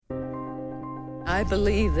I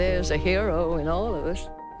believe there's a hero in all of us.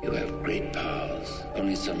 You have great powers,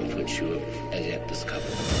 only some of which you have as yet discovered.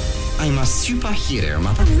 I'm a superhero,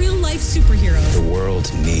 a real-life superhero. The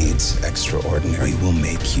world needs extraordinary. We will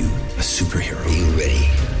make you a superhero. Are you ready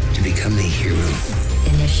to become a hero?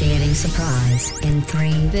 Initiating surprise in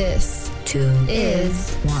 3. This 2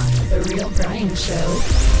 is 1. The Real Brian Show.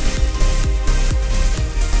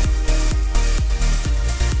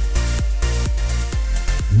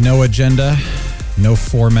 No agenda, no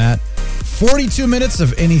format. 42 minutes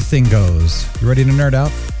of anything goes. You ready to nerd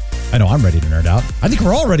out? I know I'm ready to nerd out. I think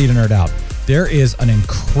we're all ready to nerd out. There is an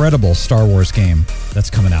incredible Star Wars game that's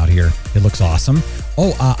coming out here. It looks awesome.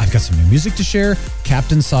 Oh, I've got some new music to share.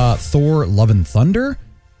 Captain saw Thor Love and Thunder.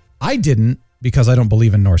 I didn't because I don't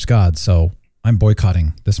believe in Norse gods, so I'm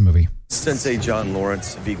boycotting this movie. Sensei John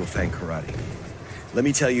Lawrence of Eagle Fang Karate. Let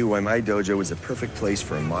me tell you why my dojo is a perfect place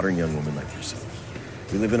for a modern young woman like yourself.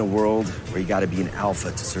 We live in a world where you gotta be an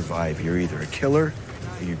alpha to survive. You're either a killer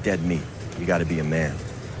or you're dead meat. You gotta be a man.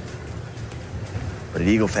 But at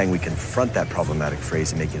Eagle Fang, we confront that problematic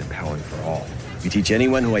phrase and make it empowering for all. We teach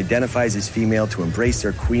anyone who identifies as female to embrace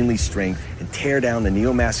their queenly strength and tear down the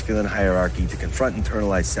neo-masculine hierarchy to confront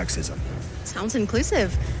internalized sexism. Sounds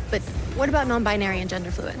inclusive, but what about non-binary and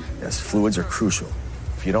gender fluid? Yes, fluids are crucial.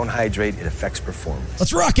 If you don't hydrate, it affects performance.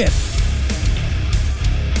 Let's rock it!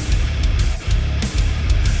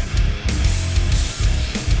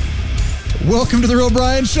 Welcome to The Real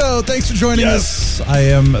Brian Show. Thanks for joining us. I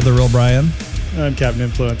am The Real Brian. I'm Captain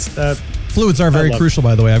Influence. Fluids are very crucial,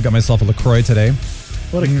 by the way. I've got myself a LaCroix today.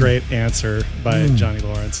 What a great answer by Johnny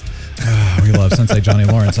Lawrence. We love Sensei Johnny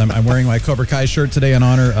Lawrence. I'm wearing my Cobra Kai shirt today in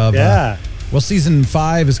honor of... season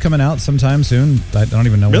 5 is coming out sometime soon. I don't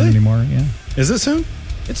even know when anymore. Yeah. Is it soon?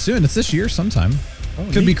 It's soon. It's this year sometime. Oh,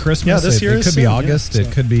 could be Christmas. Yeah, this year it could be August.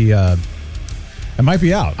 It could be... it might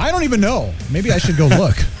be out. I don't even know. Maybe I should go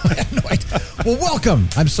look. I have no idea. Well, welcome.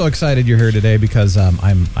 I'm so excited you're here today because I'm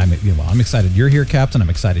excited you're here, Captain.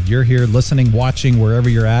 I'm excited you're here, listening, watching, wherever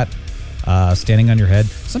you're at, standing on your head.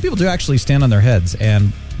 Some people do actually stand on their heads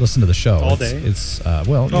and listen to the show all day. It's at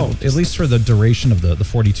least for the duration of the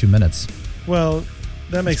 42 minutes. Well,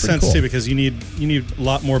 that makes sense cool. too because you need a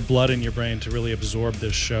lot more blood in your brain to really absorb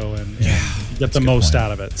this show and get the most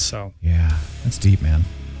out of it. So yeah, that's deep, man.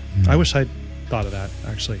 I wish I thought of that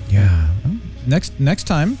actually. Yeah. Next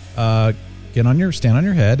time, stand on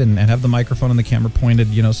your head and have the microphone and the camera pointed,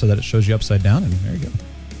 so that it shows you upside down, and there you go.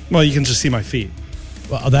 Well, you can just see my feet.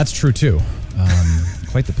 Well, that's true too.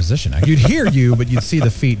 Quite the position. You'd hear you, but you'd see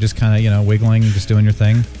the feet just kind of, wiggling, just doing your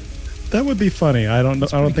thing. That would be funny. I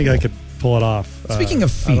don't think I could pull it off. Speaking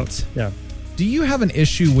of feet, do you have an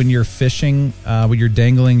issue when you're fishing, when you're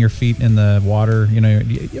dangling your feet in the water? Do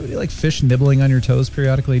you like fish nibbling on your toes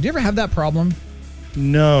periodically? Do you ever have that problem?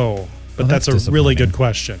 No, but that's a really good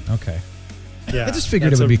question. Okay. Yeah, I just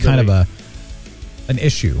figured it would be kind of an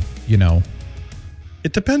issue,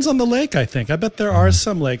 It depends on the lake, I think. I bet there are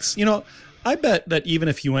some lakes. I bet that even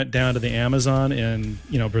if you went down to the Amazon in,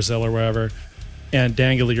 Brazil or wherever and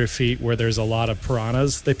dangle your feet where there's a lot of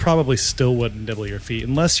piranhas, they probably still wouldn't nibble your feet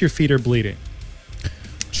unless your feet are bleeding.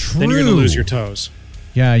 True. Then you're going to lose your toes.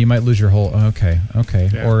 Yeah, you might lose your whole... Okay.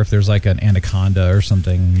 Yeah. Or if there's like an anaconda or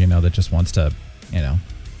something, that just wants to,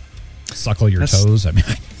 suckle your toes. I mean...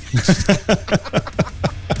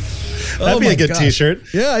 That'd be a good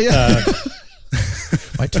T-shirt. Yeah.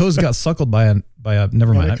 My toes got suckled by a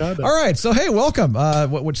never mind. Anaconda. All right, so hey, welcome.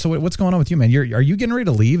 So what's going on with you, man? Are you getting ready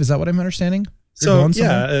to leave? Is that what I'm understanding?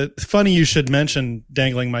 Funny you should mention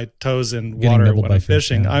dangling my toes in water when I'm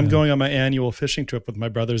fishing. I'm going on my annual fishing trip with my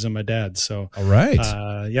brothers and my dad. So all right,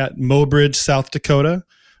 Mobridge, South Dakota,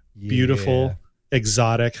 beautiful,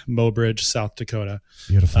 exotic Mobridge, South Dakota.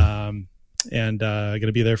 Beautiful. And going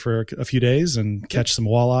to be there for a few days and catch some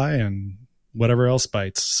walleye and whatever else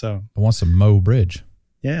bites. So I want some Mobridge.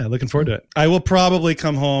 Yeah, looking forward to it. I will probably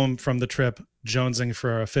come home from the trip jonesing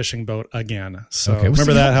for a fishing boat again. So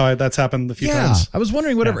remember that's happened a few times. I was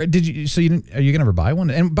wondering are you gonna ever buy one?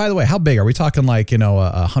 And by the way, how big are we talking? Like, a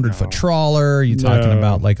 100-foot trawler? Are you talking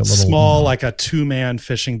about like a little small, like a 2-man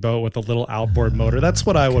fishing boat with a little outboard motor? That's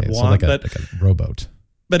what I would want. Like a rowboat.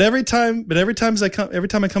 But every time I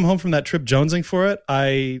come home from that trip jonesing for it,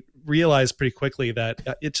 I realize pretty quickly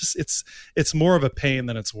that it's more of a pain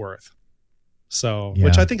than it's worth. So,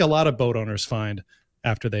 which I think a lot of boat owners find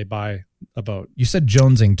after they buy a boat. You said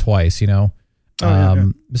jonesing twice,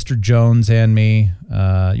 Mr. Jones and Me. You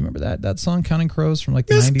remember that song, Counting Crows, from like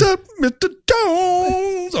the 90s? Mr.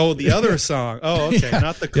 Jones. Oh, the other song. Oh, okay.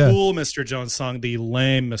 Not the cool Mr. Jones song, the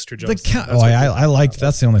lame Mr. Jones song. I liked,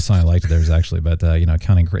 that's the only song I liked theirs actually, but,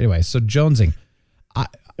 Counting Crows. Anyway, so jonesing.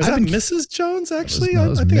 Is that Mrs. Jones, actually?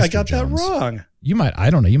 No, I think Mr. I got Jones. that wrong. I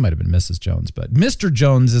don't know. You might have been Mrs. Jones, but Mr.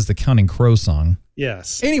 Jones is the Counting Crow song.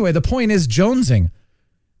 Yes. Anyway, the point is jonesing.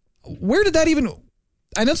 Where did that even...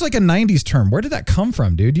 I know it's like a 90s term. Where did that come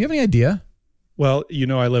from, dude? Do you have any idea? Well,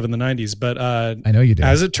 I live in the 90s, but I know you do.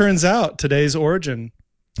 As it turns out, today's origin,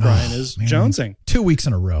 Brian, is jonesing. 2 weeks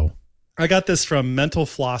in a row. I got this from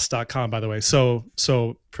mentalfloss.com, by the way.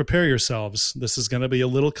 So prepare yourselves. This is going to be a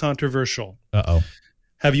little controversial. Uh-oh.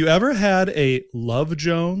 Have you ever had a Love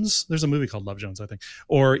Jones? There's a movie called Love Jones, I think.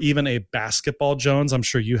 Or even a Basketball Jones. I'm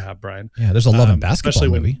sure you have, Brian. Yeah, there's a Love and Basketball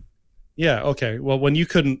movie. Yeah, okay. Well, when you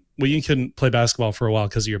couldn't play basketball for a while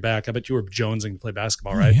because of your back, I bet you were jonesing to play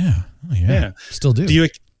basketball, right? Oh, yeah. Still do. Do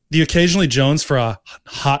you occasionally jones for a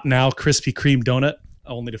hot now Krispy Kreme donut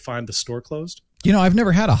only to find the store closed? I've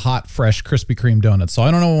never had a hot, fresh Krispy Kreme donut, so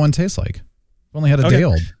I don't know what one tastes like. I've only had a day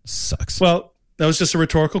old. Sucks. Well, that was just a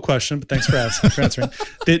rhetorical question, but thanks for answering.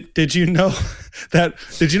 Did you know that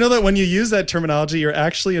when you use that terminology, you're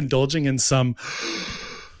actually indulging in some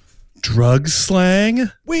drug slang?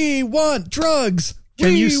 We want drugs.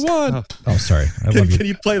 Oh, sorry. I love you. Can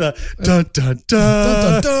you play the dun dun dun? Dun,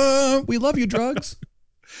 dun, dun. We love you, drugs.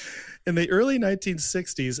 In the early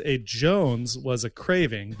 1960s, a Jones was a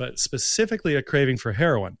craving, but specifically a craving for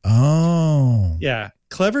heroin. Oh. Yeah.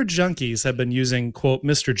 Clever junkies have been using, quote,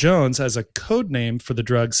 Mr. Jones as a code name for the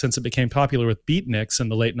drug since it became popular with beatniks in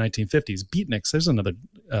the late 1950s. Beatniks, there's another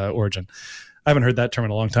origin. I haven't heard that term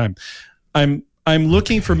in a long time. I'm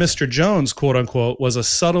looking for Mr. Jones, quote unquote, was a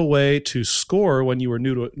subtle way to score when you were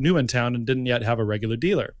new in town and didn't yet have a regular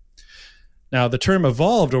dealer. Now, the term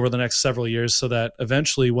evolved over the next several years so that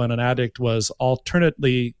eventually when an addict was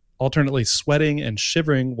alternately sweating and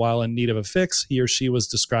shivering while in need of a fix, he or she was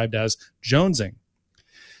described as jonesing.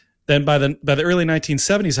 Then by the early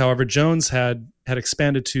 1970s, however, Jones had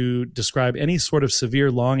expanded to describe any sort of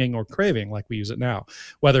severe longing or craving like we use it now,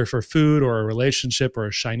 whether for food or a relationship or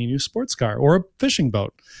a shiny new sports car or a fishing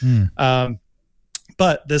boat.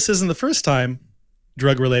 But this isn't the first time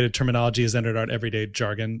drug-related terminology has entered our everyday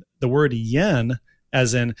jargon. The word yen,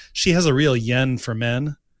 as in she has a real yen for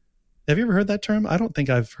men. Have you ever heard that term? I don't think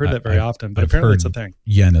I've heard that very often, but apparently it's a thing.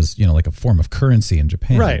 Yen is, like a form of currency in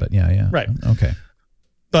Japan. Right. But yeah. Right. Okay.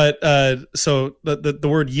 But so the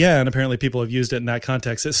word yen, apparently people have used it in that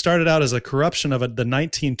context. It started out as a corruption of the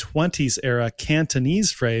 1920s era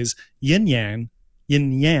Cantonese phrase yin yang,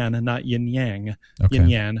 not yin yang, yin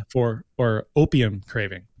yang or opium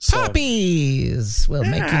craving. So, poppies will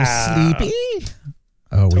make you sleepy.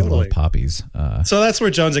 Oh, we love poppies. So that's where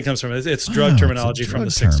jonesing comes from. It's drug terminology from the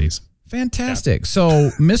 60s. Fantastic. Yeah.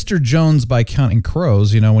 So Mr. Jones by Counting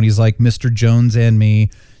Crows, when he's like Mr. Jones and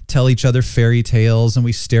me tell each other fairy tales and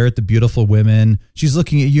we stare at the beautiful women. She's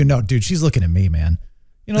looking at you. No, dude, she's looking at me, man.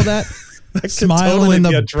 You know that? Smile totally in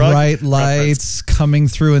the bright lights coming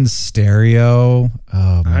through in stereo.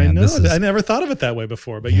 Oh, man. I know. I never thought of it that way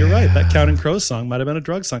before, but you're right. That Counting Crows song might have been a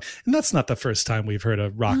drug song. And that's not the first time we've heard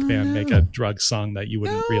a rock band make a drug song that you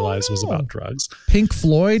wouldn't realize was about drugs. Pink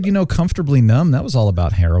Floyd, Comfortably Numb, that was all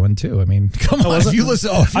about heroin too. I mean, come on. If you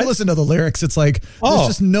listen to the lyrics, it's like, there's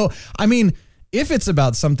just no, I mean, if it's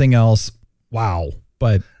about something else, wow.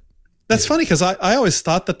 But that's funny because I always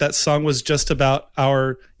thought that song was just about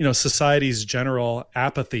our, society's general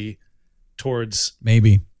apathy towards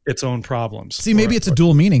maybe its own problems. See, maybe it's a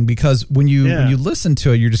dual meaning because when you listen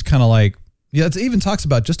to it, you're just kind of like, it even talks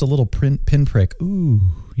about just a little pinprick. Ooh,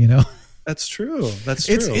 That's true. That's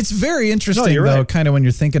true. It's very interesting though, right. Kind of when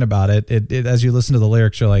you're thinking about it, as you listen to the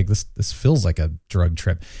lyrics, you're like, this feels like a drug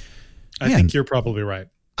trip. I think you're probably right.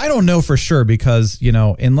 I don't know for sure because,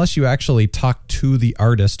 unless you actually talk to the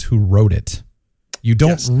artist who wrote it, you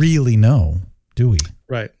don't really know, do we?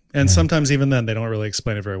 Right. And sometimes even then they don't really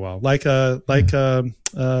explain it very well. Like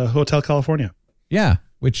Hotel California. Yeah,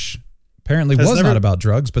 which apparently was not about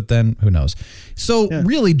drugs, but then who knows? So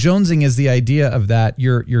really jonesing is the idea of that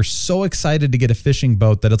you're so excited to get a fishing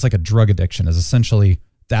boat that it's like a drug addiction is essentially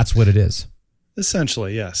that's what it is.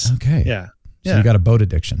 Essentially, yes. Okay. Yeah. So you got a boat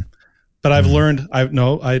addiction. But I've learned my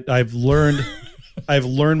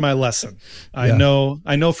lesson. I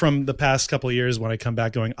know from the past couple of years when I come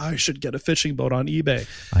back going, I should get a fishing boat on eBay.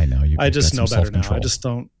 I know you. I just know better now.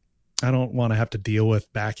 I don't want to have to deal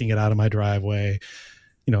with backing it out of my driveway.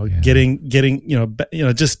 Getting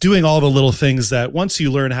just doing all the little things that once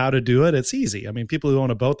you learn how to do it, it's easy. I mean, people who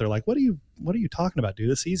own a boat, they're like, what are you talking about,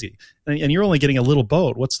 dude? It's easy. And you're only getting a little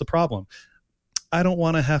boat. What's the problem? I don't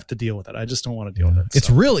want to have to deal with it. I just don't want to deal with it. It's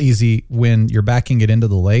real easy when you're backing it into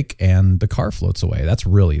the lake and the car floats away. That's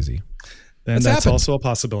real easy. And that's also a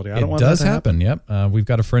possibility. I don't want that to to happen. Yep. We've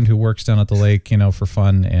got a friend who works down at the lake, for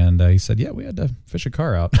fun. And he said, yeah, we had to fish a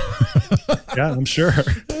car out. Yeah, I'm sure.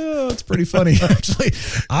 Oh, it's pretty funny, actually.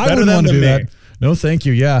 I wouldn't want to do that. No, thank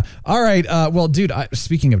you. Yeah. All right. Well, dude,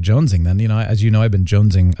 speaking of jonesing then, as you know, I've been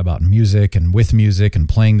jonesing about music and with music and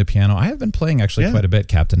playing the piano. I have been playing actually quite a bit,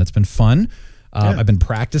 Captain. It's been fun. I've been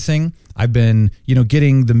practicing. I've been,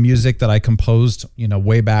 getting the music that I composed,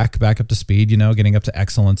 way back up to speed, getting up to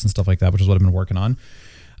excellence and stuff like that, which is what I've been working on.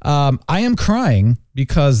 I am crying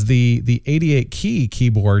because the 88 key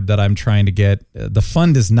keyboard that I'm trying to get, the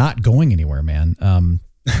fund is not going anywhere, man.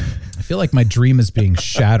 I feel like my dream is being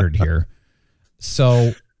shattered here.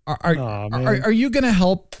 So are you going to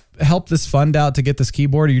help this fund out to get this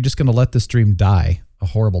keyboard, or are you just going to let this dream die a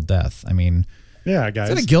horrible death? I mean, yeah, guys.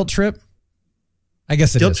 Is it a guilt trip? I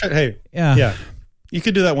guess it is. Hey, yeah. You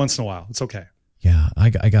could do that once in a while. It's okay. Yeah, I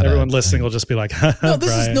got. Everyone listening will just be like,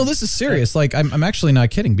 this is serious. Like, I'm actually not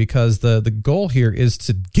kidding, because the goal here is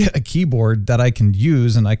to get a keyboard that I can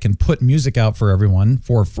use and I can put music out for everyone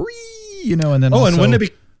for free, and then and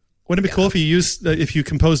wouldn't it be cool if you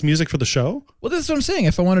compose music for the show? Well, that's what I'm saying.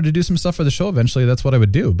 If I wanted to do some stuff for the show eventually, that's what I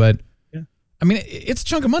would do. But I mean, it's a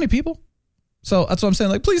chunk of money, people. So that's what I'm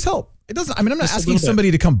saying. Like, please help. It doesn't. I mean, I'm not asking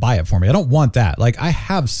somebody to come buy it for me. I don't want that. Like, I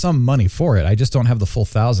have some money for it. I just don't have the full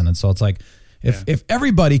 1,000. And so it's like, if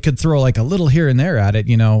everybody could throw like a little here and there at it,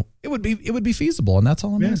 it would be feasible. And that's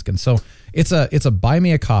all I'm asking. So it's a Buy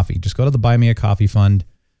Me a Coffee. Just go to the Buy Me a Coffee fund.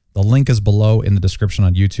 The link is below in the description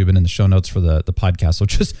on YouTube and in the show notes for the podcast. So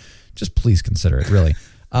just please consider it, really.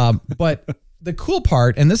 But the cool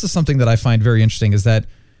part, and this is something that I find very interesting, is that,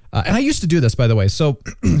 and I used to do this, by the way. So,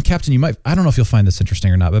 Captain, I don't know if you'll find this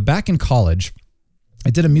interesting or not, but back in college, I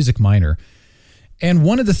did a music minor. And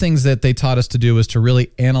one of the things that they taught us to do was to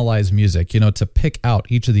really analyze music, to pick out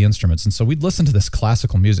each of the instruments. And so we'd listen to this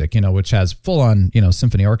classical music, which has full on,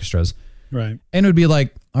 symphony orchestras. Right. And it would be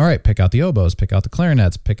like, all right, pick out the oboes, pick out the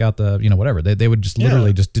clarinets, pick out the, whatever. They would just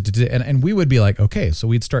literally and we would be like, okay, so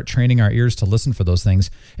we'd start training our ears to listen for those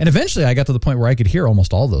things. And eventually I got to the point where I could hear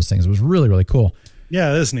almost all those things. It was really, really cool.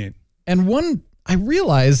 Yeah, that is neat. And I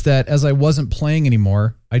realized that as I wasn't playing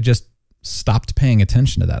anymore, I just stopped paying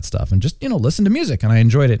attention to that stuff and just, listen to music, and I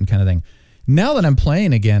enjoyed it and kind of thing. Now that I'm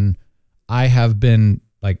playing again, I have been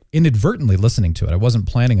like inadvertently listening to it. I wasn't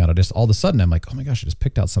planning on it. Just all of a sudden I'm like, oh my gosh, I just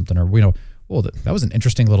picked out something, or, well, that was an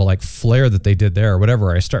interesting little like flair that they did there or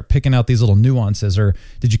whatever. I start picking out these little nuances, or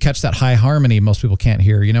did you catch that high harmony most people can't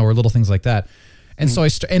hear, or little things like that. And so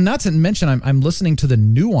and not to mention, I'm listening to the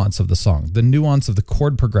nuance of the song, the nuance of the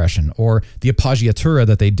chord progression, or the appoggiatura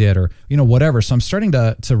that they did, or, whatever. So I'm starting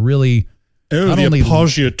to really... Oh, the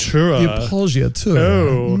appoggiatura. The appoggiatura.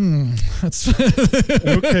 Oh. That's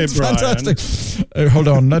okay, it's Brian. Fantastic. Hold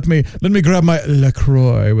on. Let me grab my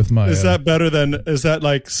LaCroix with my... Is that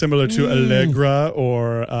like similar to Allegra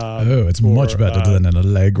or... it's much better than an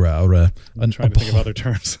Allegra or a... I'm trying to think of other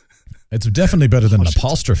terms. It's definitely better than an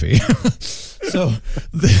apostrophe. So,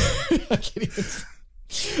 I can't even...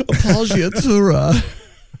 Appoggiatura.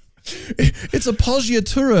 It's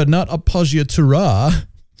appoggiatura, not appoggiatura.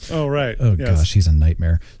 Oh, right. Oh, yes. Gosh, he's a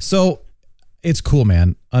nightmare. So, it's cool,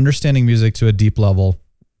 man. Understanding music to a deep level,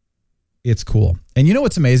 it's cool. And you know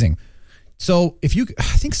what's amazing? So, I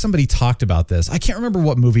think somebody talked about this. I can't remember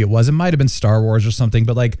what movie it was. It might have been Star Wars or something,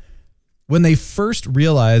 but like, when they first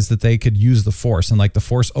realized that they could use the Force and like the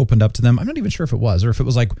Force opened up to them, I'm not even sure if it was, or if it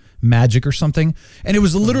was like magic or something. And it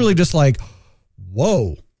was literally just like,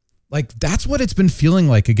 whoa, like that's what it's been feeling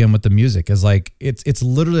like again with the music, is like, it's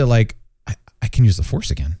literally like, I can use the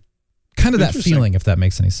Force again. Kind of that feeling, if that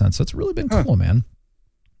makes any sense. So it's really been cool, man.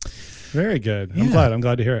 Very good. Yeah. I'm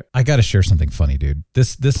glad to hear it. I got to share something funny, dude.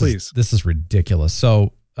 This is ridiculous.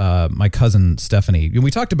 So, my cousin Stephanie,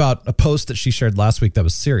 we talked about a post that she shared last week that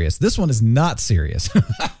was serious. This one is not serious.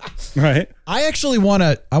 Right. I actually want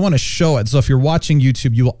to show it. So if you're watching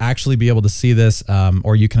YouTube, you will actually be able to see this,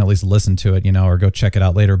 or you can at least listen to it, or go check it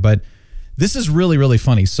out later. But this is really, really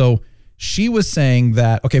funny. So she was saying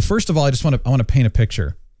that, okay, first of all, I want to paint a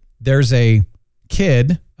picture. There's a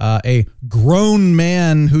kid, a grown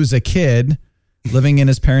man who's a kid, living in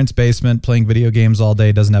his parents' basement, playing video games all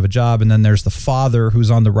day, doesn't have a job. And then there's the father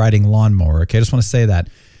who's on the riding lawnmower. Okay, I just want to say that.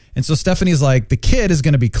 And so Stephanie's like, the kid is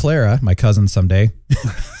going to be Clara, my cousin someday.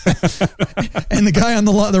 And the guy on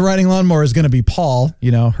the riding lawnmower is going to be Paul,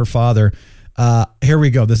 her father. Here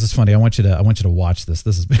we go. This is funny. I want you to watch this.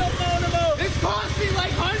 This is... This cost me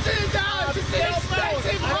like hundreds of dollars. It's an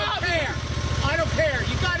expensive hobby. I don't care.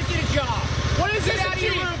 You got to get a job. What is this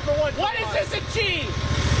achieve? What is this achieve?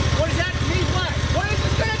 What does that mean? What is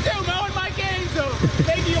this going to do? Mowing my games over.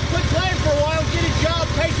 Maybe you'll quit playing for a while, get a job,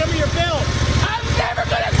 pay some of your bills.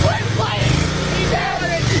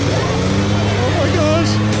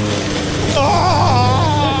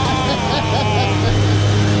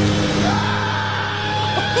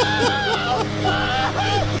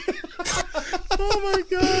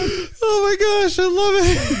 gosh, I love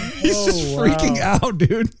it. He's just freaking out,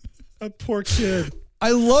 dude. That poor kid.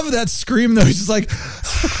 I love that scream though. He's just like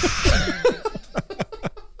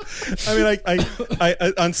I mean,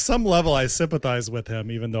 I on some level I sympathize with him,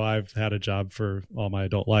 even though I've had a job for all my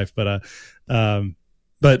adult life. But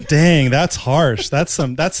dang, that's harsh. That's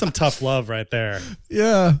some tough love right there.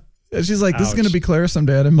 Yeah. And she's like, this is Ouch. going to be Claire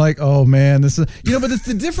someday. And I'm like, oh man, this is, but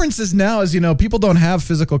the difference is now is, people don't have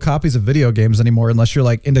physical copies of video games anymore unless you're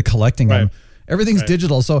like into collecting them. Everything's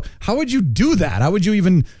digital. So how would you do that? How would you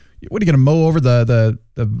even, what are you going to mow over the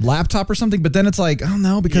laptop or something? But then it's like, oh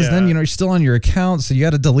no, because then, you're still on your account. So you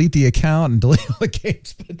got to delete the account and delete all the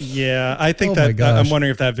games. But, yeah. I think I'm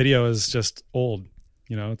wondering if that video is just old.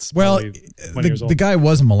 It's probably 20 years old. The guy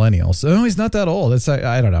was a millennial. So no, he's not that old. It's,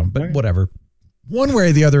 I don't know, but whatever. One way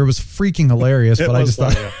or the other, it was freaking hilarious, but I just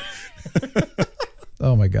thought,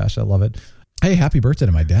 oh my gosh, I love it. Hey, happy birthday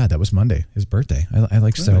to my dad. That was Monday, his birthday. I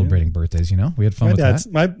like celebrating birthdays, We had fun with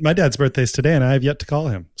that. My dad's birthday's today, and I have yet to call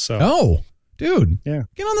him. So, dude, yeah,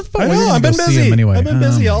 get on the phone. I know, I've been busy. Anyway. I've been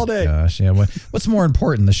busy all day. Gosh, yeah. What's more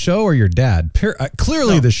important, the show or your dad?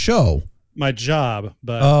 Clearly, the show. My job,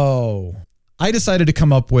 but I decided to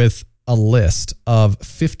come up with a list of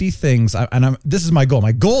 50 things, this is my goal.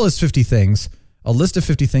 My goal is 50 things. A list of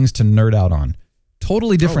 50 things to nerd out on.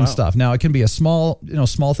 Totally different stuff. Now, it can be a small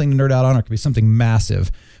thing to nerd out on, or it could be something massive.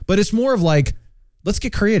 But it's more of like, let's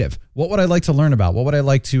get creative. What would I like to learn about? What would I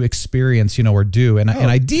like to experience, or do? And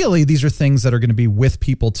ideally, these are things that are going to be with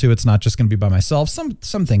people too. It's not just going to be by myself.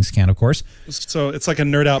 Some things can, of course. So it's like a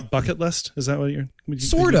nerd out bucket list. Is that what you're?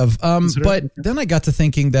 Sort of. But then I got to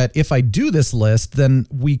thinking that if I do this list, then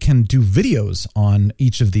we can do videos on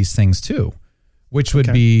each of these things too, which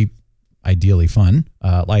would be ideally fun,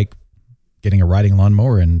 like getting a riding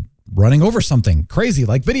lawnmower and running over something crazy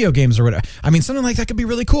like video games or whatever. I mean, something like that could be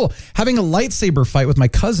really cool. Having a lightsaber fight with my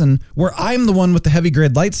cousin where I'm the one with the heavy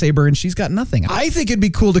grade lightsaber and she's got nothing. I think it'd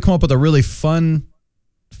be cool to come up with a really fun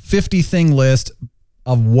 50 thing list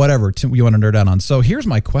of whatever you want to nerd out on. So here's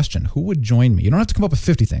my question. Who would join me? You don't have to come up with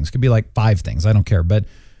 50 things. It could be like 5 things. I don't care. But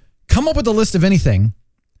come up with a list of anything.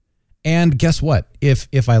 And guess what?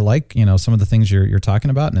 If I like, some of the things you're talking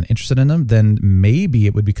about and I'm interested in them, then maybe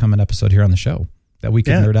it would become an episode here on the show that we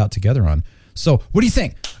can nerd out together on. So what do you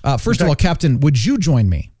think? First of all, Captain, would you join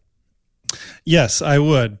me? Yes, I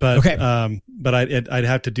would. But but I'd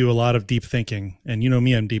have to do a lot of deep thinking, and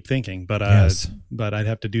me, I'm deep thinking. But but I'd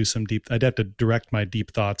have to do some deep. I'd have to direct my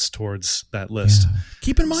deep thoughts towards that list. Yeah.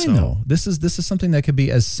 Keep in mind though, this is something that could be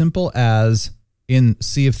as simple as in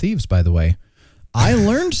Sea of Thieves. By the way. I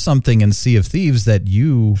learned something in Sea of Thieves that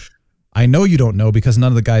I know you don't know because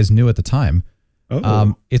none of the guys knew at the time.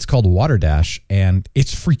 It's called Water Dash, and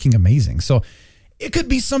it's freaking amazing. So it could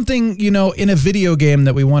be something, in a video game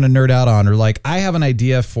that we want to nerd out on, or like I have an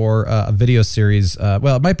idea for a video series.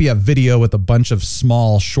 It might be a video with a bunch of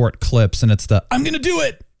small, short clips, and it's I'm going to do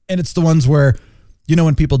it. And it's the ones where,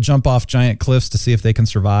 when people jump off giant cliffs to see if they can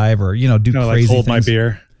survive or, do crazy like hold things. My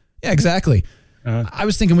beer. Yeah, exactly. I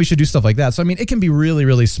was thinking we should do stuff like that. So, I mean, it can be really,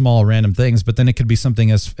 really small, random things, but then it could be something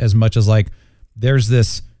as much as like there's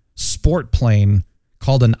this sport plane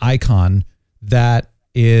called an Icon that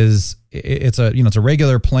is, it's a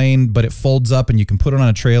regular plane, but it folds up and you can put it on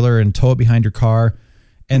a trailer and tow it behind your car.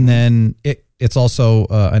 And then it's also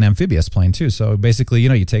an amphibious plane too. So basically,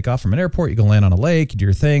 you take off from an airport, you go land on a lake, you do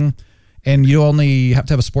your thing, and you only have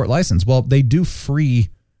to have a sport license. Well, they do free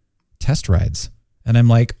test rides. And I'm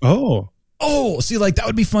like, see, like that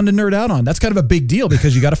would be fun to nerd out on. That's kind of a big deal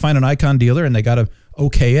because you got to find an Icon dealer and they got to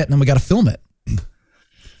okay it, and then we got to film it.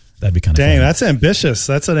 That'd be kind of dang. fun. That's ambitious.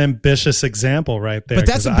 That's an ambitious example right there. But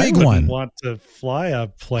that's a big one. I wouldn't want to fly a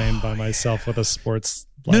plane by myself with a sports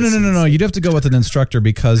license. No. You'd have to go with an instructor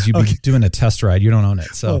because you'd be doing a test ride. You don't own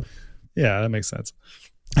it. So yeah, that makes sense.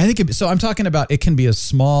 I think so. I'm talking about it can be as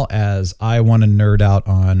small as I want to nerd out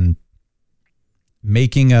on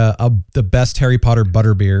making the best Harry Potter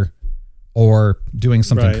butterbeer. Or doing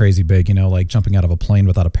something crazy big, like jumping out of a plane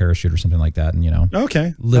without a parachute or something like that. And,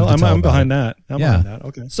 okay. I'm behind that. I'm behind that.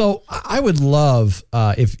 Okay. So I would love,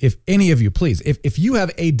 if any of you, please, if you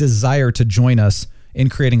have a desire to join us in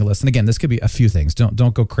creating a list, and again, this could be a few things.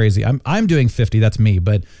 Don't go crazy. I'm doing 50. That's me,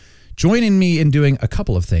 but joining me in doing a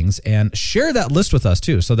couple of things and share that list with us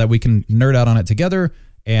too, so that we can nerd out on it together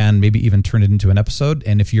and maybe even turn it into an episode.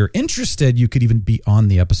 And if you're interested, you could even be on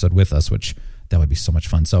the episode with us, which that would be so much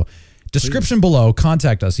fun. So description below,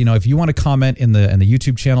 contact us. If you want to comment in the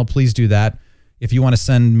YouTube channel, please do that. If you want to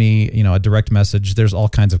send me, a direct message, there's all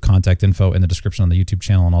kinds of contact info in the description on the YouTube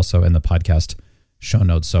channel and also in the podcast show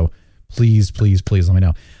notes. So please let me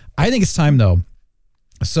know. I think it's time though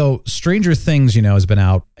So Stranger Things, has been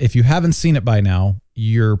out. If you haven't seen it by now,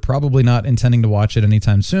 you're probably not intending to watch it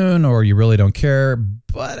anytime soon, or you really don't care.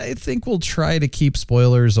 But I think we'll try to keep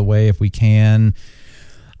spoilers away if we can.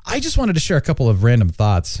 I just wanted to share a couple of random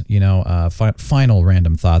thoughts, final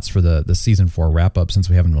random thoughts for the season 4 wrap up, since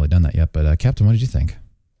we haven't really done that yet. But Captain, what did you think?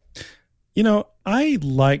 I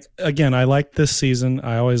like this season.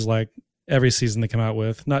 I always like every season they come out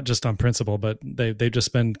with, not just on principle, but they've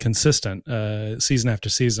just been consistent season after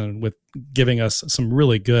season with giving us some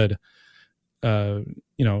really good,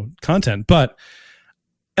 content. But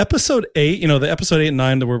episode 8, the episode 8 and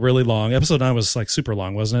 9 that were really long. Episode 9 was like super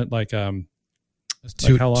long, wasn't it? Like,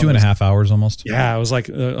 two and a half hours almost. Yeah, it was like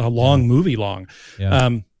a long movie long.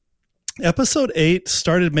 Yeah. Episode 8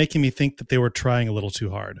 started making me think that they were trying a little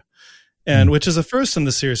too hard, and which is a first in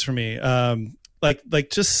the series for me.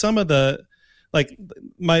 Like just some of the,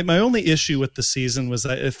 my only issue with the season was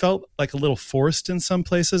that it felt like a little forced in some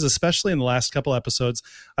places, especially in the last couple episodes.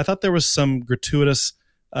 I thought there was some gratuitous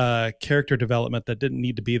character development that didn't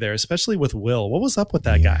need to be there, especially with Will. What was up with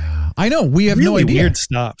that guy? I know, we have really no idea. Weird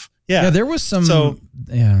stuff. Yeah, there was some. So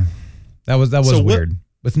that was weird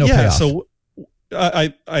with no payoff. So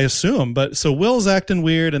I assume, but so Will's acting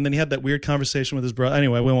weird, and then he had that weird conversation with his brother.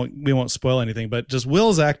 Anyway, we won't spoil anything, but just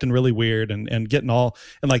Will's acting really weird and getting all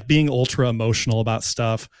and like being ultra emotional about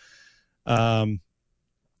stuff. And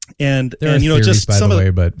there are theories, just by some the of way,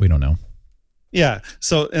 but we don't know. Yeah.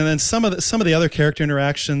 So and then some of the other character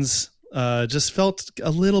interactions just felt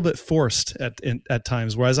a little bit forced at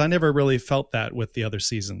times, whereas I never really felt that with the other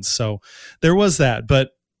seasons. So there was that,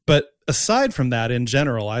 but aside from that, in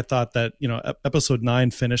general, I thought that episode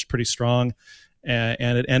 9 finished pretty strong,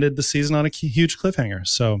 and it ended the season on a huge cliffhanger.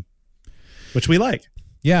 So, which we like.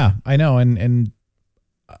 Yeah, I know, and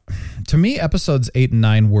to me, episodes 8 and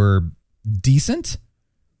 9 were decent.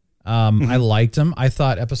 I liked them. I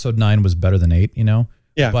thought episode 9 was better than 8.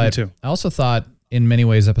 Yeah, but me too. I also thought, in many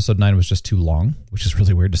ways, episode 9 was just too long, which is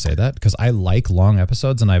really weird to say that, because I like long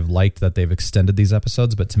episodes, and I've liked that they've extended these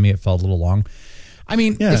episodes, but to me it felt a little long. I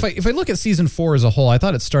mean, if I look at season 4 as a whole, I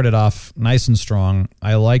thought it started off nice and strong.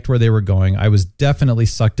 I liked where they were going. I was definitely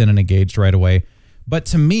sucked in and engaged right away. But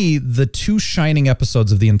to me, the two shining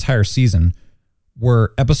episodes of the entire season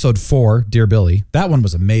were episode 4, Dear Billy. That one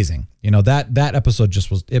was amazing. That episode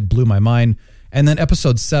it blew my mind. And then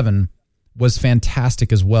episode 7 was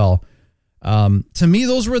fantastic as well. To me,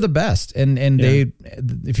 those were the best. And they,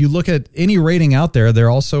 if you look at any rating out there, they're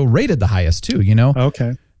also rated the highest too,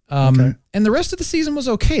 Okay. And the rest of the season was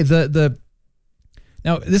okay.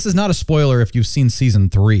 Now, this is not a spoiler if you've seen season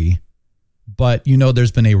 3, but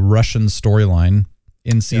there's been a Russian storyline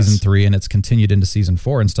in season 3, and it's continued into season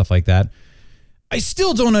 4 and stuff like that. I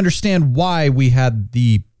still don't understand why we had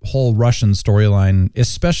the whole Russian storyline,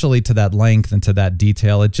 especially to that length and to that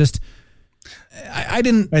detail. It just, I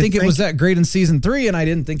didn't think it was that great in season 3, and I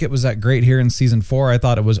didn't think it was that great here in season 4. I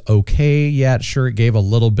thought it was okay. Yeah, sure, it gave a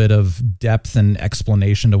little bit of depth and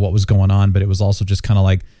explanation to what was going on, but it was also just kind of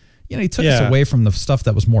like, he took us away from the stuff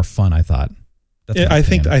that was more fun, I thought. I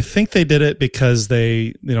think they did it because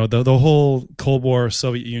they, the whole Cold War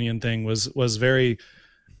Soviet Union thing was very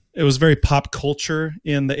pop culture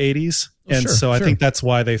in the 80s. And I think that's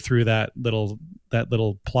why they threw that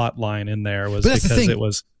little plot line in there, was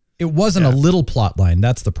because it wasn't a little plot line.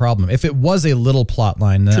 That's the problem. If it was a little plot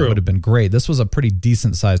line, then that would have been great. This was a pretty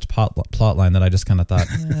decent sized plot line that I just kind of thought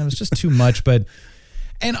it was just too much,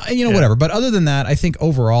 whatever. But other than that, I think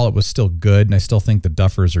overall it was still good. And I still think the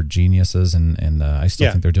Duffers are geniuses, and I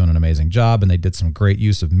still think they're doing an amazing job, and they did some great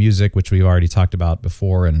use of music, which we've already talked about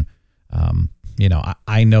before. And,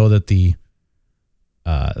 I know that the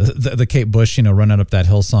Kate Bush, running up that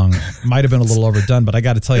hill song might have been a little overdone, but I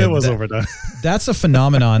got to tell you, it was overdone. That's a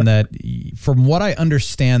phenomenon that, from what I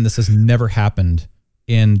understand, this has never happened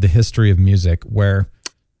in the history of music, where,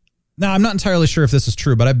 now I'm not entirely sure if this is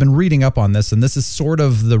true, but I've been reading up on this, and this is sort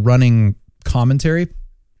of the running commentary,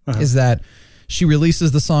 is that she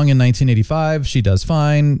releases the song in 1985. She does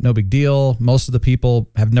fine. No big deal. Most of the people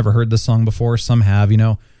have never heard this song before. Some have,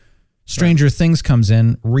 Stranger Things comes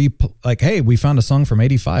in, hey, we found a song from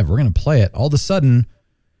 85. We're going to play it. All of a sudden,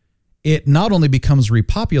 it not only becomes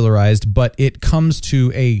repopularized, but it comes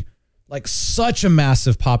to such a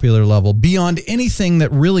massive popular level beyond anything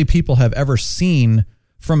that really people have ever seen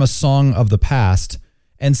from a song of the past.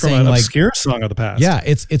 And from saying an obscure song of the past. Yeah,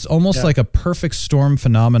 it's almost like a perfect storm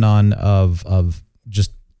phenomenon of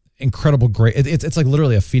just incredible great. It's like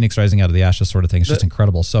literally a phoenix rising out of the ashes sort of thing. It's just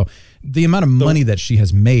incredible. So the amount of money that she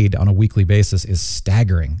has made on a weekly basis is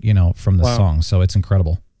staggering, from the song. So it's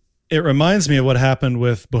incredible. It reminds me of what happened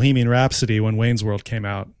with Bohemian Rhapsody when Wayne's World came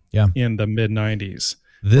out in the mid 90s.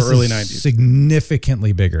 This or early is 90s.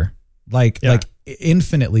 significantly bigger. Like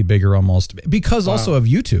infinitely bigger almost, because also of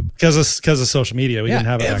YouTube. Because of social media. We didn't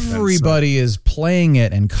have it back then, everybody is playing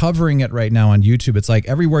it and covering it right now on YouTube. It's like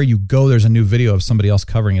everywhere you go, there's a new video of somebody else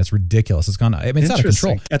covering it. It's ridiculous. It's gone. I mean, it's out of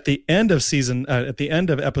control. At the end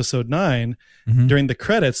of episode 9, during the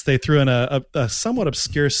credits, they threw in a somewhat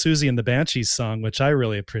obscure Susie and the Banshees song, which I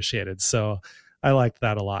really appreciated. So I liked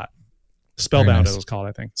that a lot. Spellbound, it was called,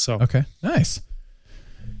 I think. So okay, nice,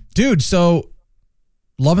 dude. So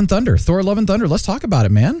Love and Thunder, Thor: Love and Thunder. Let's talk about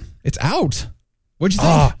it, man. It's out. What'd you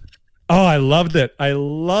think? Oh, I loved it. I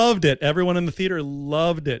loved it. Everyone in the theater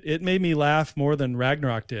loved it. It made me laugh more than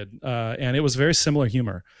Ragnarok did, and it was very similar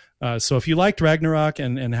humor. So if you liked Ragnarok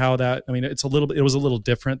and how that, I mean, it was a little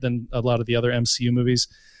different than a lot of the other MCU movies.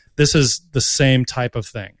 This is the same type of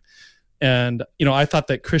thing. And, I thought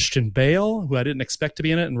that Christian Bale, who I didn't expect to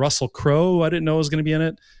be in it, and Russell Crowe, who I didn't know was going to be in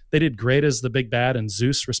it, they did great as the big bad and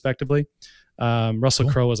Zeus, respectively. Russell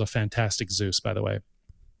Crowe was a fantastic Zeus, by the way.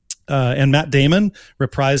 And Matt Damon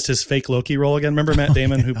reprised his fake Loki role again. Remember Matt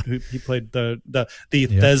Damon, who he played the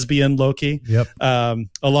thespian Loki? Yep.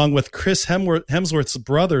 Along with Chris Hemsworth's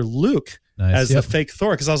brother, Luke, as the fake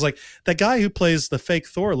Thor. Because I was like, that guy who plays the fake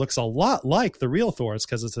Thor looks a lot like the real Thor. It's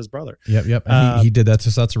because it's his brother. Yep. And he did that,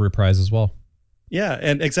 so that's a reprise as well. Yeah,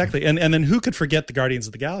 and exactly. And then who could forget the Guardians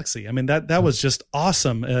of the Galaxy? I mean, that was just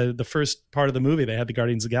awesome. The first part of the movie, they had the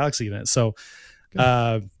Guardians of the Galaxy in it. So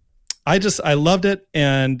I loved it,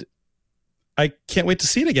 and I can't wait to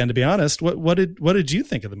see it again, to be honest. What did you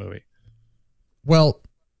think of the movie? Well,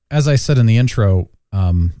 as I said in the intro,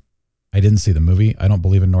 I didn't see the movie. I don't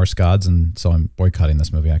believe in Norse gods, and so I'm boycotting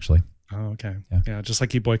this movie, actually. Oh, okay. Yeah, just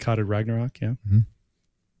like you boycotted Ragnarok, yeah. Mm-hmm.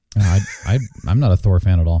 I'm not a Thor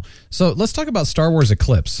fan at all. So let's talk about Star Wars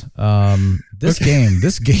Eclipse. This game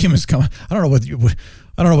is coming. I don't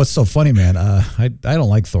know what's so funny, man. I don't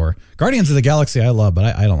like Thor. Guardians of the Galaxy I love,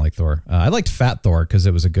 but I don't like Thor. I liked Fat Thor because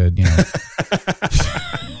it was a good, I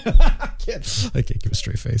can't give a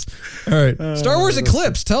straight face. All right, Star Wars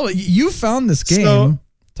Eclipse. Tell me, you found this game. So,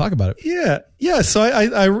 talk about it. Yeah. So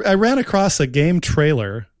I ran across a game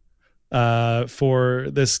trailer for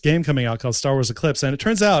this game coming out called Star Wars Eclipse, and it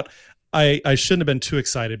turns out I shouldn't have been too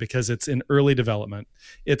excited because it's in early development.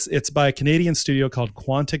 It's by a Canadian studio called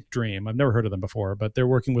Quantic Dream. I've never heard of them before, but they're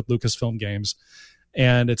working with Lucasfilm Games,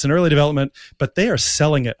 and it's in early development, but they are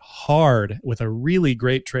selling it hard with a really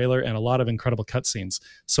great trailer and a lot of incredible cutscenes.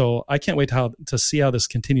 So I can't wait to see how this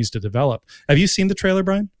continues to develop. Have you seen the trailer,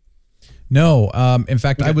 Brian? No. In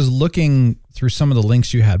fact, I was looking through some of the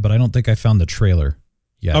links you had, but I don't think I found the trailer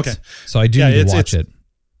yet. Okay. So I do need to watch it.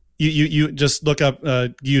 You just look up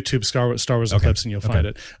YouTube Star Wars Eclipse and you'll find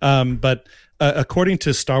it. But according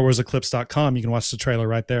to StarWarsEclipse.com, you can watch the trailer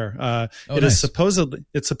right there. It's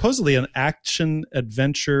supposedly an action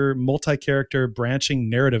adventure multi-character branching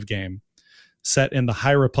narrative game set in the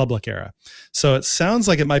High Republic era. So it sounds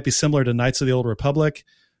like it might be similar to Knights of the Old Republic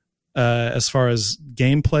as far as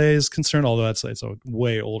gameplay is concerned, although it's a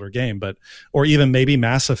way older game, or even maybe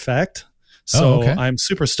Mass Effect. So I'm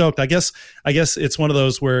super stoked. I guess it's one of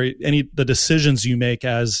those where the decisions you make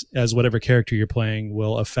as whatever character you're playing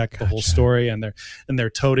will affect the whole story, and they're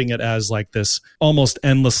toting it as like this almost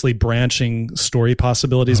endlessly branching story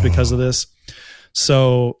possibilities because of this.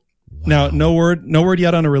 So now no word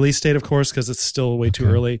yet on a release date, of course, because it's still way too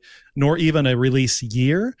early, nor even a release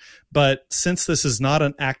year. But since this is not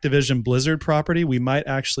an Activision Blizzard property, we might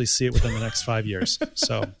actually see it within the next 5 years.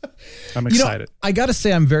 So I'm excited. I got to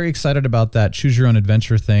say, I'm very excited about that choose your own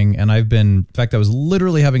adventure thing. And in fact, I was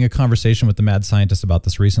literally having a conversation with the mad scientist about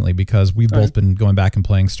this recently, because we've both been going back and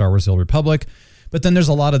playing Star Wars: The Old Republic. But then there's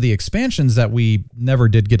a lot of the expansions that we never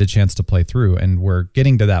did get a chance to play through. And we're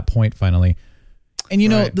getting to that point finally. And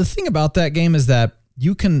the thing about that game is that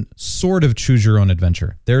you can sort of choose your own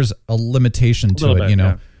adventure. There's a limitation to it,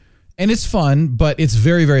 Yeah. And it's fun, but it's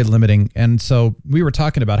very, very limiting. And so we were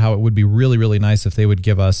talking about how it would be really, really nice if they would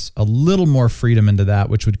give us a little more freedom into that,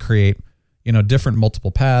 which would create, different multiple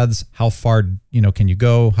paths. How far, can you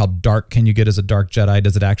go? How dark can you get as a dark Jedi?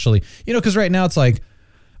 Does it actually, because right now it's like,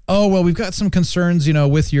 oh, well, we've got some concerns,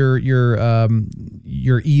 with your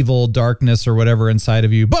evil darkness or whatever inside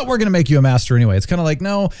of you, but we're going to make you a master anyway. It's kind of like,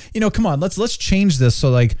 no, come on, let's change this. So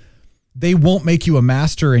like they won't make you a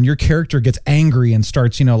master and your character gets angry and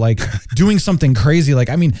starts, doing something crazy. Like,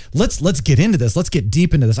 I mean, let's get into this. Let's get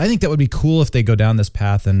deep into this. I think that would be cool if they go down this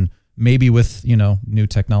path, and maybe with, new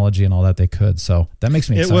technology and all that they could. So that makes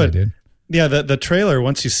me excited, dude. Yeah, the trailer,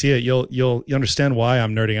 once you see it, you'll understand why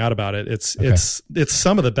I'm nerding out about it. It's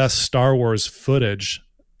some of the best Star Wars footage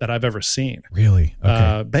I've ever seen. Really?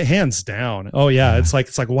 Okay. But hands down. Oh yeah. It's like,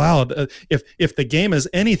 wow. If the game is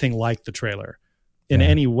anything like the trailer in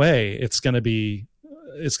any way, it's going to be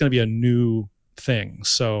a new thing.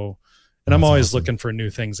 So, and I'm always looking for new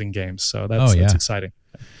things in games. So that's exciting.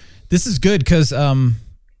 This is good because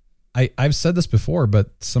I've said this before,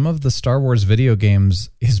 but some of the Star Wars video games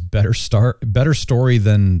is better story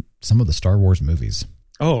than some of the Star Wars movies.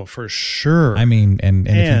 Oh, for sure. I mean, and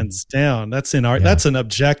hands down, that's an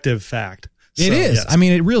objective fact. It is. Yes. I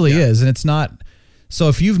mean, it really is. And it's not. So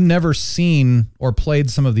if you've never seen or played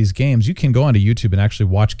some of these games, you can go onto YouTube and actually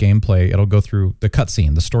watch gameplay. It'll go through the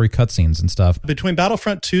story cutscenes and stuff. Between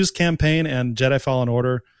Battlefront 2's campaign and Jedi Fallen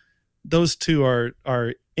Order, those two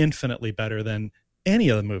are infinitely better than any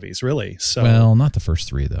of the movies, really. So, well, not the first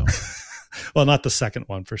three though. Well, not the second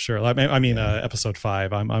one for sure. I mean, episode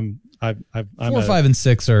 5. I'm 4, 5, and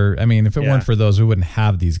 6 are. I mean, if it weren't for those, we wouldn't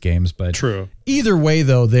have these games. But true. Either way,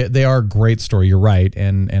 though, they are great story. You're right,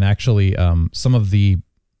 and actually, some of the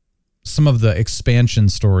expansion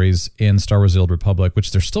stories in Star Wars: The Old Republic,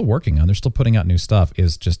 which they're still working on, they're still putting out new stuff.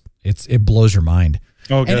 Is just it blows your mind.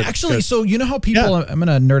 Oh, good. And actually, so you know how people. I'm going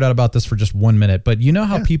to nerd out about this for just 1 minute, but you know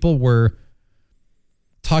how people were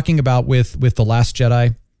talking about with The Last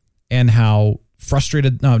Jedi. And how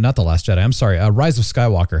frustrated? No, not The Last Jedi. I'm sorry. Rise of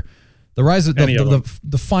Skywalker,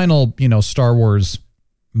 the final Star Wars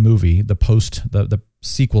movie, the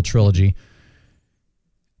sequel trilogy.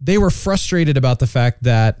 They were frustrated about the fact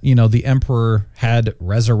that the Emperor had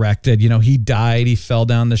resurrected. He died. He fell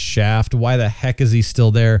down the shaft. Why the heck is he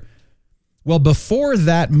still there? Well, before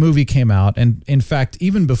that movie came out, and in fact,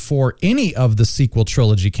 even before any of the sequel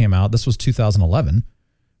trilogy came out, this was 2011.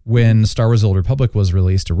 When Star Wars: The Old Republic was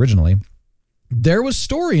released originally, there was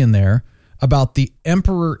story in there about the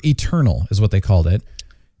Emperor Eternal, is what they called it,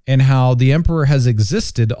 and how the Emperor has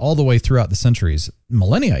existed all the way throughout the centuries,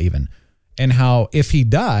 millennia even, and how if he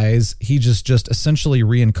dies, he just essentially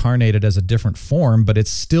reincarnated as a different form, but it's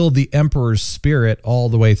still the Emperor's spirit all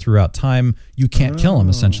the way throughout time. You can't kill him,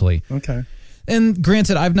 essentially. Okay. And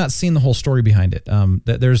granted, I've not seen the whole story behind it.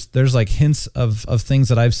 There's like hints of things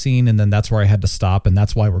that I've seen, and then that's where I had to stop, and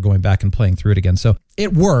that's why we're going back and playing through it again. So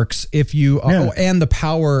it works if you and the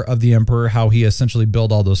power of the Emperor, how he essentially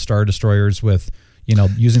built all those Star Destroyers with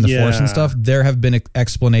using the Force and stuff. There have been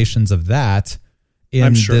explanations of that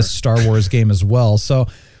in this Star Wars game as well. So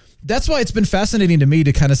that's why it's been fascinating to me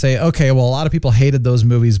to kind of say, okay, well, a lot of people hated those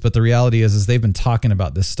movies, but the reality is they've been talking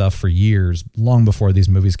about this stuff for years, long before these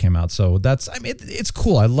movies came out. So it's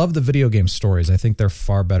cool. I love the video game stories. I think they're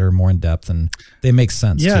far better, more in depth, and they make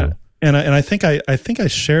sense too. And I think I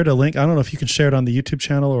shared a link. I don't know if you can share it on the YouTube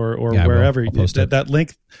channel or wherever. I'll post it. That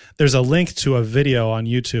link. There's a link to a video on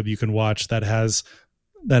YouTube you can watch that has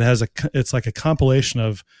it's like a compilation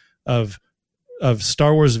of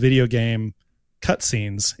Star Wars video game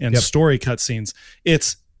cutscenes and story cutscenes.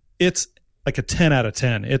 It's like a 10 out of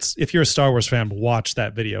 10. If you're a Star Wars fan, watch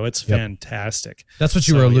that video. It's fantastic. That's what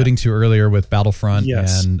you were alluding to earlier with Battlefront.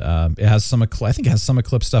 Yes. And it has I think it has some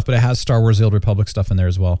Eclipse stuff, but it has Star Wars: The Old Republic stuff in there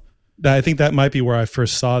as well. I think that might be where I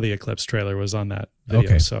first saw the Eclipse trailer, was on that video.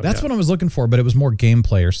 Okay. So that's what I was looking for, but it was more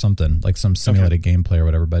gameplay or something, like some simulated gameplay or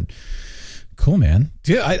whatever. But cool, man.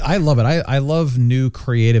 Yeah, I love it. I love new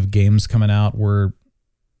creative games coming out. We're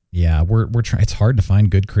trying. It's hard to find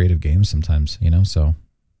good creative games sometimes, so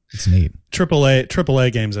it's neat.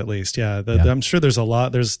 AAA games, at least. Yeah. I'm sure there's a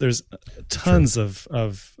lot. There's tons of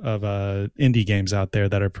indie games out there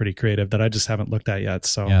that are pretty creative that I just haven't looked at yet.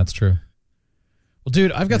 So yeah, it's true. Well,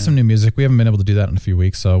 dude, I've got some new music. We haven't been able to do that in a few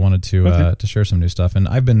weeks, so I wanted to share some new stuff. And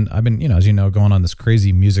I've been as you know, going on this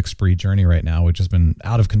crazy music spree journey right now, which has been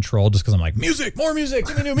out of control just because I'm like, more music,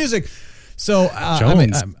 give me new music. So I'm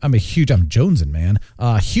jonesing, man.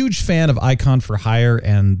 Huge fan of Icon for Hire,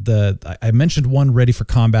 and I mentioned one, Ready for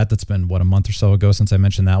Combat. That's been a month or so ago since I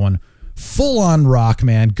mentioned that one. Full on rock,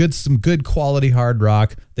 man. Some good quality hard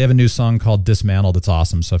rock. They have a new song called Dismantled. It's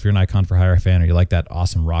awesome. So if you're an Icon for Hire fan or you like that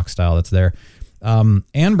awesome rock style that's there,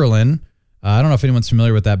 Anberlin. I don't know if anyone's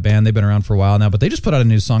familiar with that band. They've been around for a while now, but they just put out a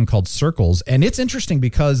new song called Circles, and it's interesting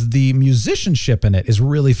because the musicianship in it is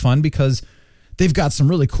really fun because they've got some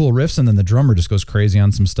really cool riffs, and then the drummer just goes crazy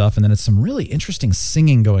on some stuff, and then it's some really interesting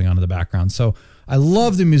singing going on in the background. So I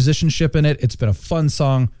love the musicianship in it. It's been a fun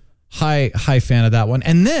song. High fan of that one.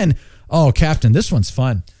 And then, Captain, this one's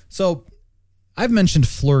fun. So I've mentioned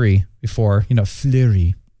Fleury before.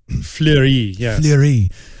 Fleury. Fleury, yes. Fleury.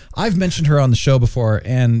 I've mentioned her on the show before,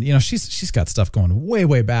 and she's got stuff going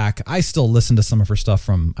way back. I still listen to some of her stuff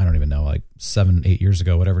from, I don't even know, like 7-8 years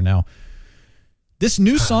ago, whatever now. This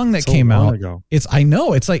new song that so came long out, ago. I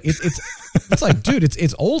know, it's like, it's like, dude,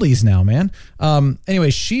 it's oldies now, man.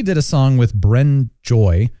 Anyway, she did a song with Bren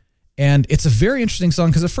Joy, and it's a very interesting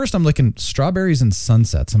song because at first I'm looking Strawberries and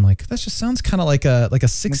Sunsets. I'm like, that just sounds kind of like a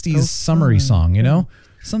 60s summery song, you know?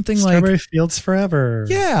 Something like Strawberry Fields Forever.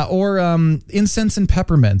 Yeah, or Incense and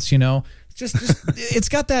Peppermints, you know? Just it's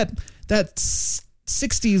got that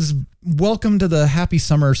 60s welcome to the happy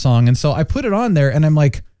summer song. And so I put it on there and I'm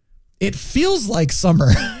like, it feels like summer.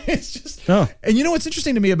 It's just, and you know what's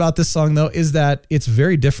interesting to me about this song though is that it's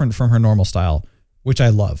very different from her normal style, which I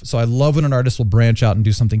love. So I love when an artist will branch out and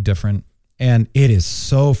do something different, and it is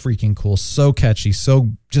so freaking cool, so catchy, so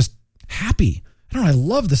just happy. I don't know, I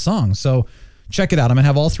love the song. So check it out. I'm gonna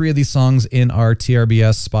have all 3 of these songs in our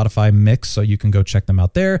TRBS Spotify mix, so you can go check them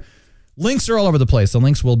out there. Links are all over the place. The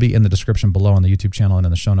links will be in the description below on the YouTube channel and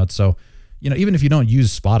in the show notes. So, you know, even if you don't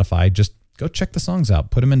use Spotify, just go check the songs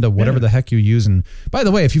out. Put them into whatever the heck you use. And by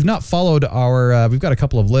the way, if you've not followed our, we've got a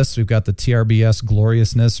couple of lists. We've got the TRBS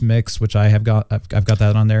Gloriousness mix, which I've got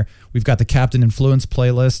that on there. We've got the Captain Influence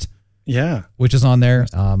playlist, which is on there.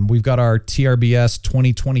 We've got our TRBS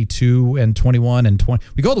 2022 and 21 and 20.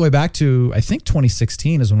 We go all the way back to, I think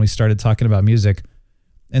 2016 is when we started talking about music.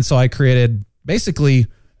 And so I created basically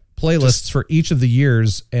playlists for each of the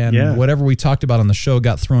years, and whatever we talked about on the show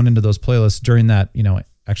got thrown into those playlists during that, you know,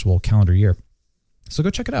 actual calendar year. So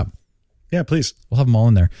go check it out. Yeah, please. We'll have them all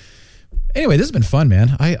in there. Anyway, this has been fun,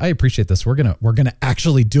 man. I appreciate this. We're gonna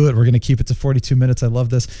actually do it. We're gonna keep it to 42 minutes. I love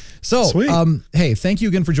this. So, hey, thank you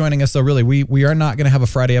again for joining us. Though, really, we are not gonna have a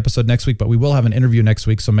Friday episode next week, but we will have an interview next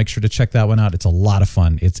week. So make sure to check that one out. It's a lot of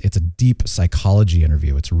fun. It's a deep psychology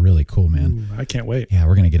interview. It's really cool, man. Ooh, I can't wait. Yeah,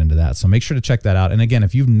 we're gonna get into that. So make sure to check that out. And again,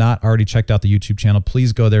 if you've not already checked out the YouTube channel,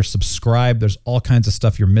 please go there, subscribe. There's all kinds of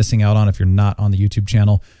stuff you're missing out on if you're not on the YouTube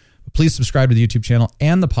channel. Please subscribe to the YouTube channel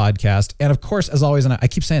and the podcast. And of course, as always, and I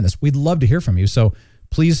keep saying this, we'd love to hear from you. So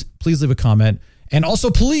please leave a comment. And also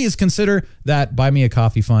please consider that Buy Me a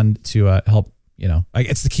Coffee fund to help, you know,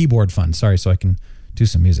 it's the keyboard fund. Sorry, so I can do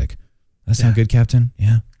some music. That sound good, Captain?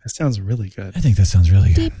 Yeah. That sounds really good. I think that sounds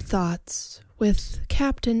really good. Deep Thoughts with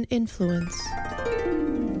Captain Influence.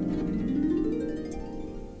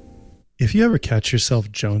 If you ever catch yourself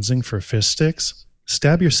jonesing for fish sticks,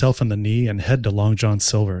 stab yourself in the knee and head to Long John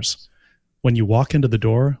Silver's. When you walk into the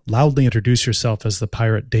door, loudly introduce yourself as the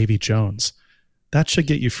pirate Davy Jones. That should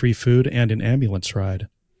get you free food and an ambulance ride.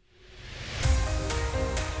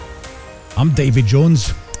 I'm Davy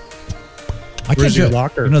Jones. I Where's can't your do it.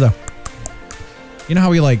 locker? You know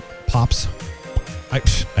how he like pops? I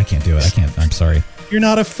can't do it. I can't. I'm sorry. You're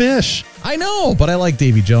not a fish. I know, but I like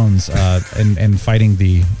Davy Jones, and fighting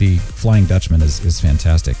the Flying Dutchman is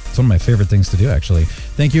fantastic. It's one of my favorite things to do, actually.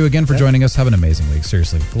 Thank you again for joining us. Have an amazing week.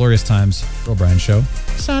 Seriously. Glorious times. Real Brian Show.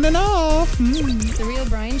 Signing off. The Real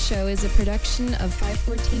Brian Show is a production of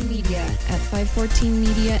 514 Media at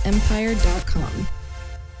 514mediaempire.com.